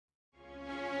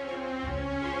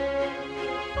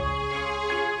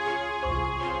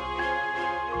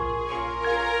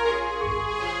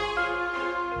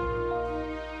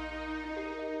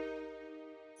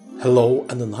Hello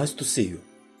and nice to see you.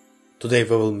 Today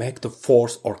we will make the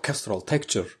fourth orchestral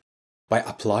texture by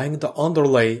applying the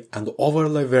underlay and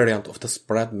overlay variant of the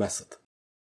spread method.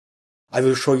 I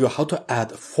will show you how to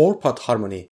add a 4-part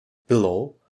harmony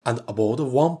below and above the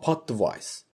 1-part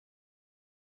device.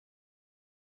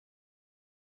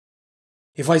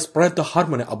 If I spread the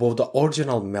harmony above the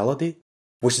original melody,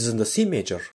 which is in the C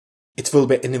major, it will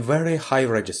be in a very high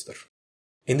register.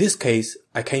 In this case,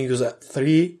 I can use a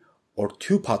 3 or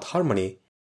 2-part harmony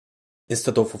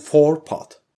instead of a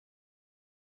 4-part.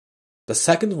 The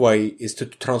second way is to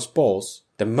transpose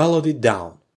the melody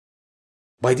down.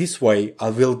 By this way, I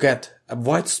will get a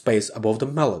white space above the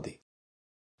melody.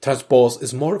 Transpose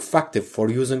is more effective for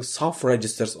using soft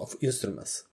registers of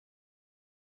instruments.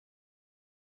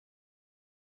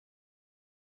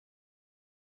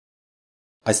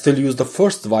 I still use the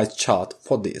first device chart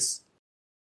for this.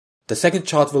 The second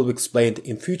chart will be explained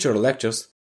in future lectures,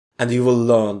 and you will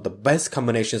learn the best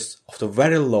combinations of the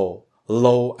very low,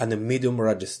 low and medium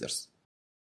registers.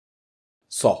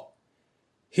 So,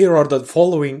 here are the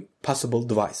following possible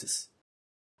devices.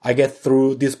 I get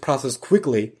through this process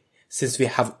quickly since we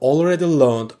have already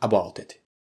learned about it.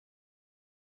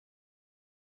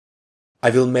 I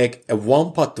will make a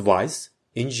 1-part device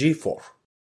in G4.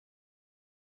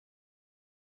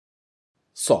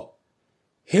 So,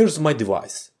 here's my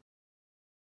device.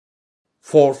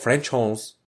 4 French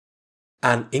horns,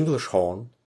 an English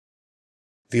horn,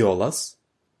 violas,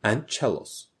 and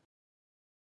cellos.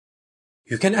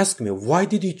 You can ask me, why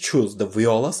did you choose the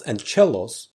violas and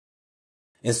cellos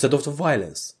instead of the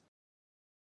violins?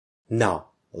 Now,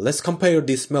 let's compare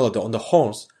this melody on the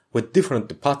horns with different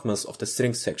departments of the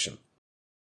string section.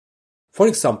 For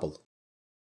example,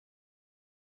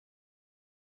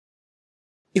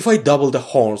 if I double the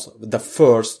horns with the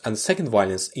first and second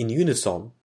violins in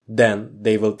unison, then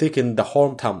they will thicken the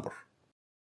horn timbre,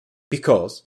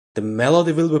 because the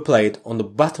melody will be played on the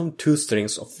bottom 2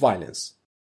 strings of violins,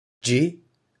 G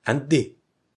and D.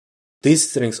 These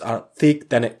strings are thicker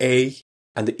than the A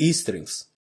and the E strings.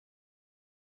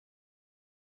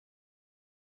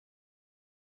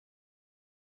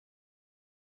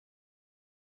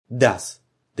 Thus,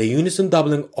 the unison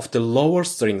doubling of the lower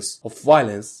strings of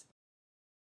violins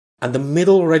and the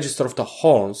middle register of the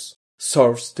horns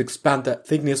serves to expand the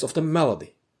thickness of the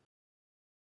melody,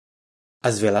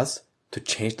 as well as to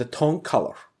change the tone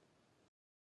color.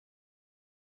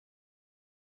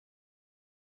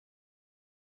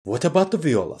 What about the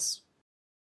violas?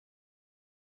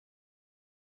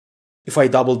 If I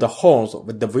double the horns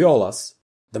with the violas,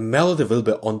 the melody will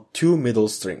be on 2 middle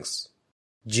strings,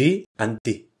 G and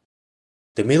D.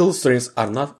 The middle strings are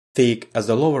not thick as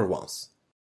the lower ones.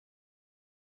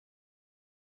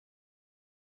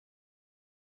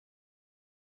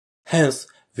 Hence,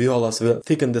 violas will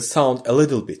thicken the sound a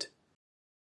little bit.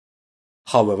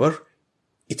 However,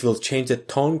 it will change the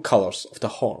tone colors of the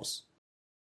horns.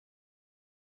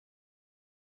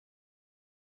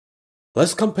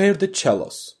 Let's compare the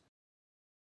cellos.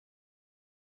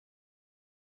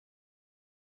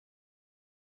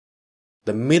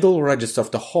 The middle register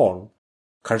of the horn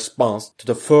corresponds to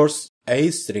the first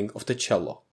A string of the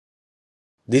cello.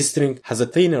 This string has a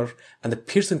thinner and a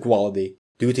piercing quality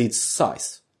due to its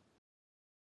size.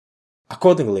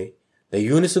 Accordingly, the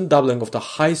unison doubling of the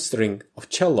high string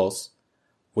of cellos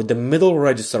with the middle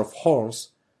register of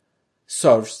horns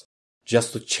serves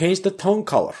just to change the tone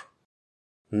color,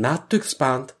 not to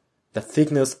expand the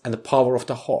thickness and the power of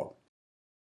the horn.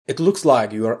 It looks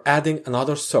like you are adding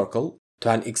another circle to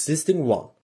an existing one.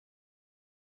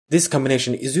 This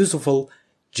combination is useful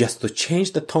just to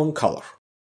change the tone color.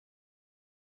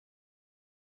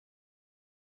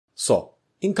 So,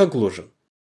 in conclusion,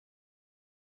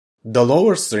 the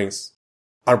lower strings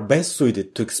are best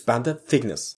suited to expand the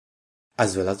thickness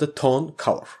as well as the tone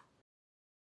color.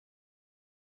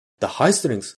 The high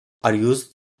strings are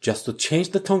used just to change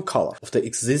the tone color of the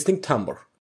existing timbre,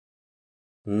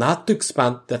 not to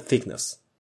expand the thickness.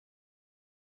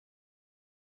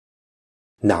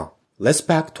 Now, let's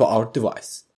back to our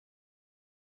device.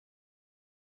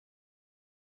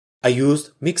 I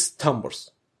used mixed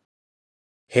timbres.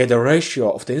 Here the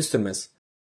ratio of the instruments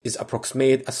is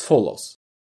approximated as follows: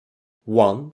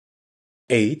 1,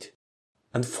 8,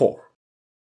 and 4.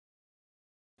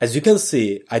 As you can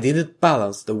see, I didn't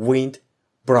balance the wind,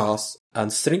 brass,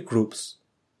 and string groups.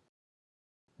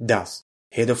 Thus,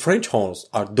 here the French horns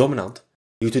are dominant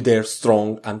due to their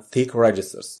strong and thick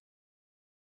registers.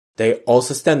 They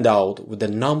also stand out with the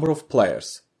number of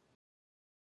players.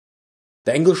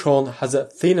 The English horn has a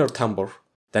thinner timbre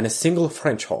than a single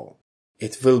French horn.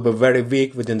 It will be very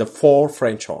weak within the 4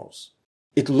 French horns.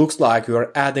 It looks like you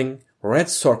are adding red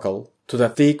circle to the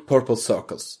thick purple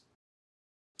circles.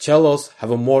 Cellos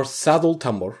have a more saddle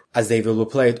timbre as they will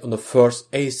be played on the first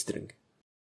A string.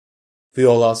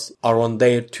 Violas are on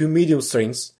their two medium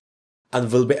strings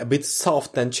and will be a bit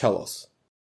soft than cellos.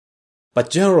 But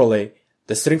generally,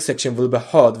 the string section will be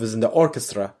heard within the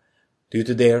orchestra due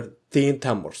to their thin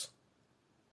timbres.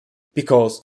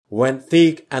 Because when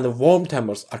thick and warm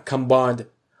timbres are combined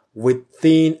with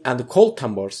thin and cold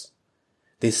timbres,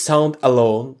 they sound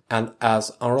alone and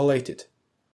as unrelated.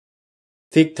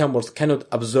 Thick timbres cannot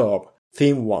absorb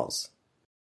thin ones.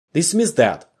 This means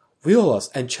that violas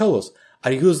and cellos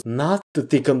are used not to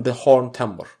thicken the horn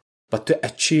timbre, but to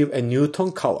achieve a new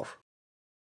tone color.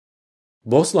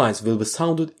 Both lines will be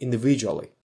sounded individually,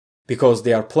 because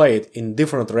they are played in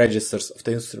different registers of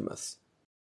the instruments.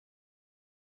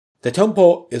 The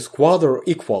tempo is quarter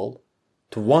equal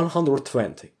to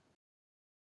 120.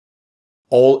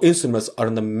 All instruments are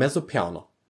in the mezzo piano.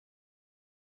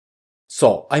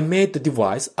 So I made the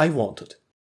device I wanted.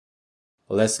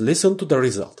 Let's listen to the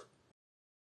result.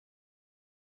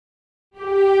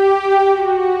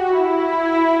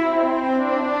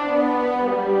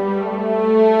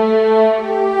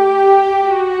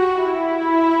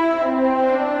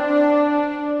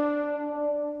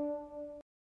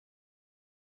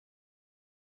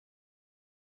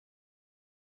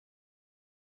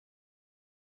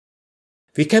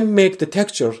 We can make the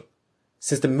texture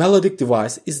since the melodic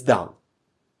device is done.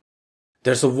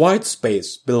 There's a white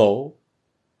space below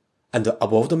and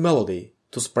above the melody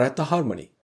to spread the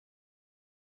harmony.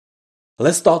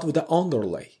 Let's start with the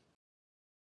underlay.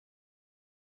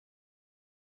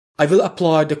 I will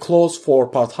apply the close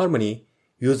 4-part harmony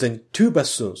using 2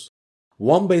 bassoons,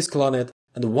 1 bass clarinet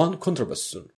and 1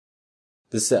 contrabassoon.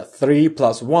 This is a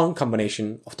 3+1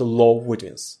 combination of the low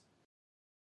woodwinds.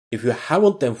 If you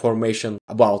haven't the information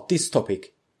about this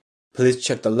topic, please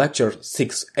check the lecture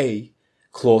 6a,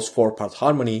 close 4-part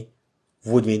harmony,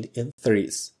 woodwind in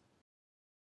threes.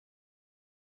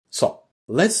 So,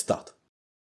 let's start.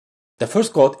 The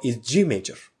first chord is G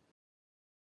major.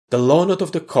 The low note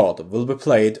of the chord will be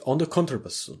played on the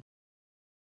contrabassoon,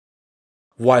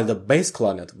 while the bass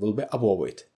clarinet will be above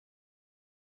it.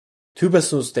 2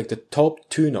 bassoons take the top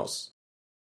 2 notes.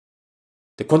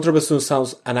 The contrabassoon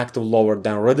sounds an octave lower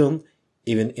than rhythm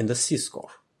even in the C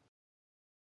score.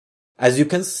 As you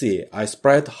can see, I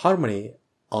spread harmony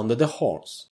under the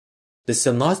horns. This is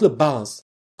a nicely balanced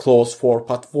close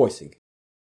 4-part voicing,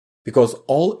 because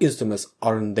all instruments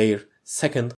are in their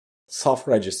second soft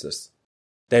registers.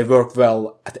 They work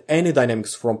well at any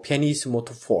dynamics from pianissimo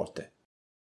to forte.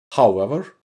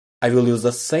 However, I will use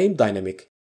the same dynamic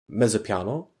mezzo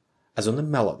piano as on the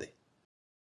melody,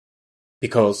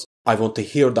 because I want to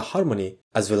hear the harmony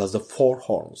as well as the 4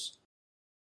 horns.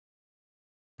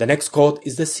 The next chord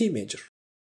is the C major.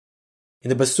 In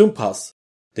the bassoon pass,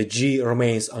 the G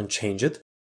remains unchanged,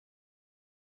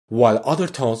 while other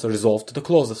tones resolve to the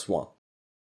closest one.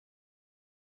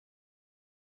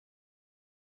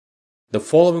 The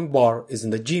following bar is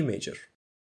in the G major.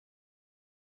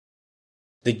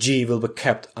 The G will be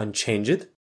kept unchanged.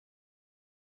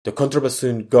 The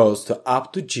contrabassoon goes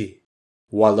up to G,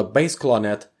 while the bass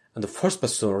clarinet and the first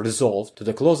bassoon resolve to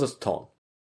the closest tone.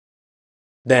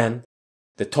 Then,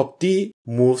 the top D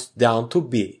moves down to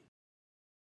B.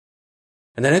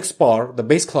 In the next bar, the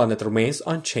bass clarinet remains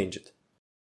unchanged.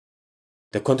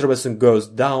 The contrabassoon goes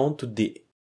down to D,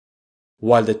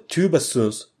 while the 2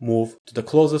 bassoons move to the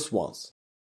closest ones.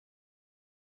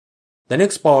 The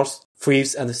next bars,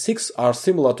 5th and 6th, are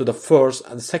similar to the first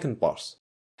and second bars.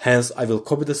 Hence, I will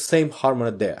copy the same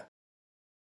harmony there.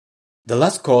 The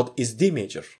last chord is D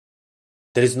major.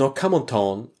 There is no common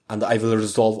tone, and I will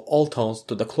resolve all tones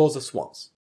to the closest ones.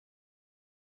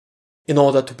 In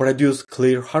order to produce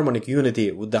clear harmonic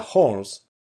unity with the horns,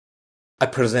 I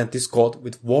present this chord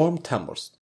with warm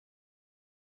timbres.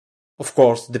 Of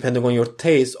course, depending on your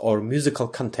taste or musical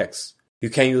context, you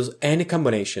can use any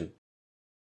combination,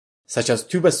 such as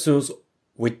 2 bassoons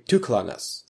with 2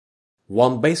 clarinets,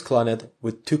 1 bass clarinet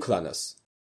with 2 clarinets,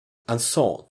 and so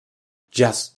on.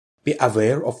 Just be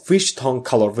aware of which tone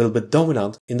color will be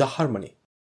dominant in the harmony,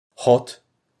 hot,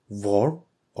 warm,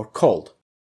 or cold.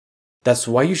 That's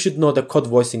why you should know the chord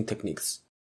voicing techniques.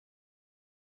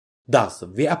 Thus,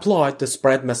 we applied the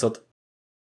spread method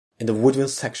in the woodwind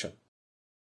section.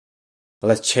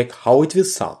 Let's check how it will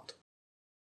sound.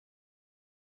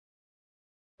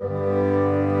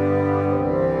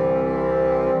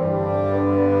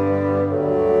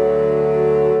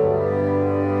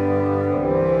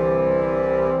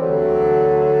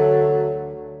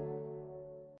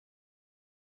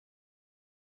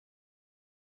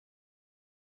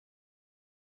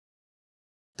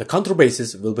 The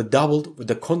contrabasses will be doubled with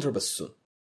the contrabass soon.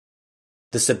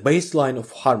 This is a baseline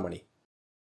of harmony.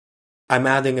 I'm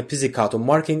adding a pizzicato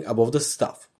marking above the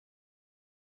stuff.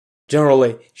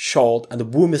 Generally, short and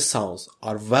boomy sounds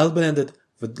are well blended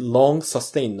with long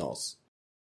sustained notes,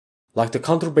 like the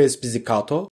contrabass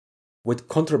pizzicato with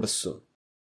contrabassoon,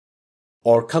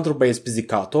 or contrabass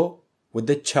pizzicato with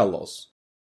the cellos.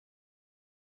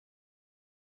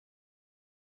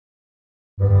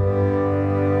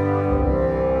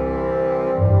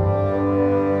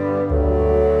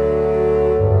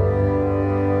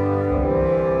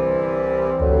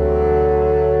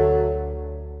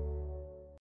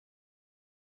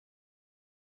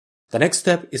 The next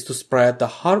step is to spread the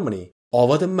harmony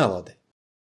over the melody.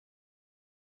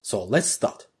 So let's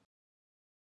start.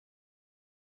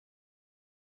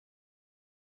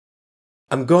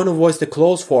 I'm going to voice the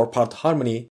close 4-part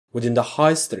harmony within the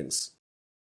high strings.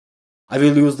 I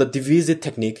will use the divisi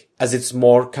technique as it's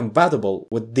more compatible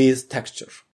with this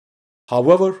texture.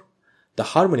 However, the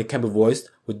harmony can be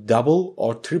voiced with double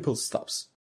or triple stops.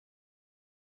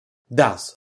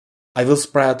 Thus, I will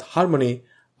spread harmony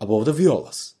above the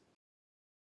violas.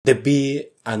 The B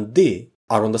and D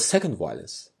are on the second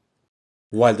violins,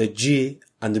 while the G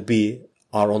and the B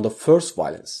are on the first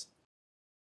violins.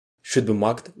 Should be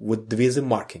marked with divisi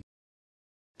marking.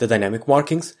 The dynamic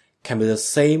markings can be the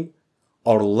same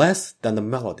or less than the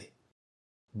melody.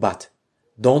 But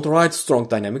don't write strong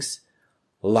dynamics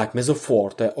like mezzo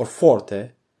forte or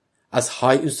forte, as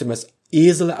high instruments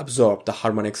easily absorb the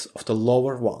harmonics of the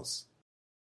lower ones.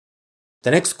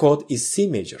 The next chord is C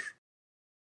major.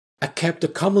 I kept the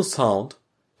common sound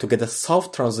to get a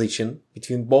soft transition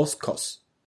between both chords.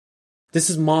 This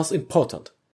is most important.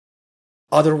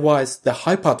 Otherwise, the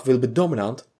high part will be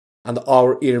dominant and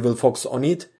our ear will focus on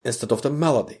it instead of the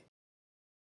melody.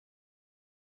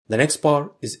 The next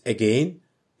part is again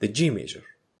the G major.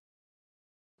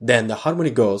 Then the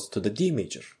harmony goes to the D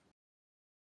major.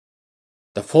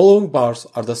 The following bars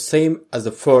are the same as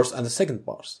the first and the second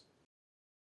bars.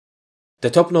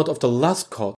 The top note of the last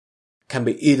chord can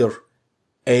be either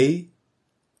A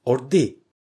or D,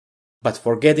 but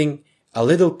for getting a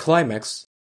little climax,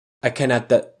 I can add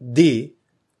the D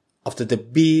after the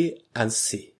B and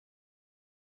C.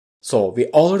 So we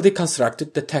already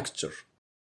constructed the texture.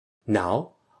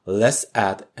 Now let's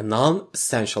add a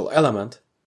non-essential element,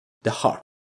 the harp.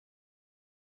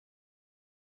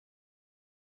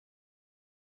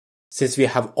 Since we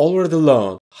have already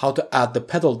learned how to add the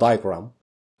pedal diagram,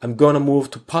 I'm gonna move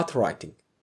to part writing.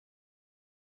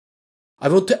 I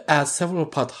want to add several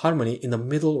part harmony in the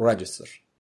middle register.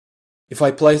 If I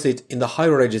place it in the high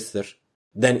register,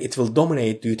 then it will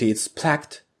dominate due to its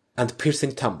plucked and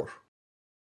piercing timbre.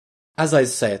 As I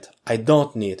said, I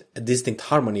don't need a distinct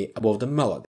harmony above the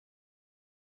melody.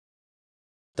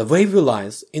 The wavy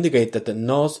lines indicate that the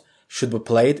notes should be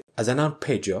played as an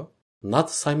arpeggio,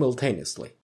 not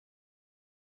simultaneously.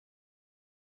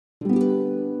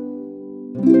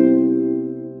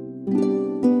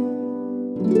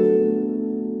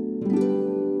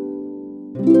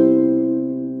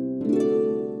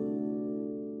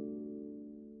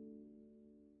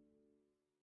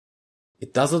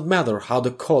 It doesn't matter how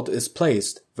the chord is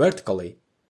placed vertically,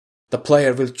 the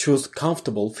player will choose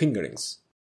comfortable fingerings.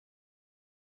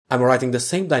 I'm writing the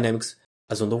same dynamics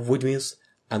as on the woodwinds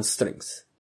and strings.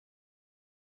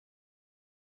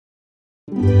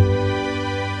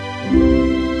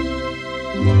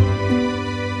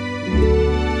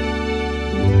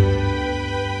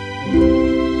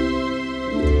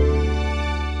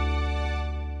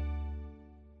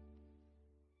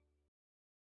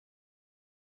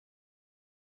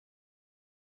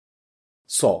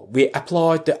 So we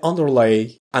applied the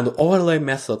underlay and overlay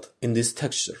method in this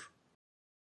texture.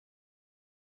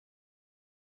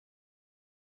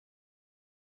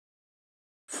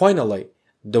 Finally,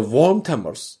 the warm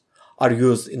timbres are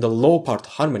used in the low part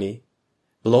harmony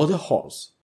below the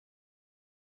horns,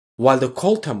 while the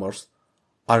cold timbres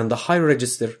are in the high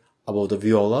register above the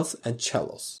violas and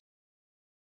cellos.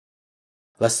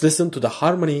 Let's listen to the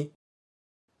harmony,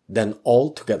 then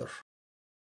all together.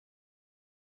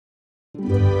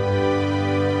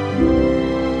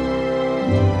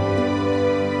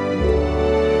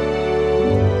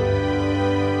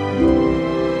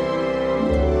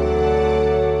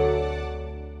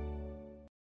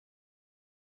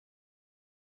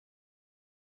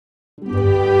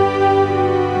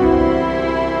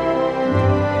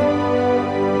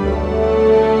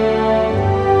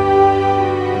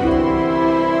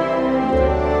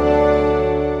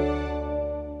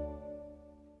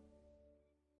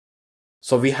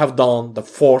 So we have done the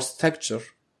fourth texture.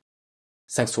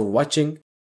 Thanks for watching.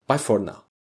 Bye for now.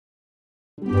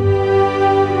 you.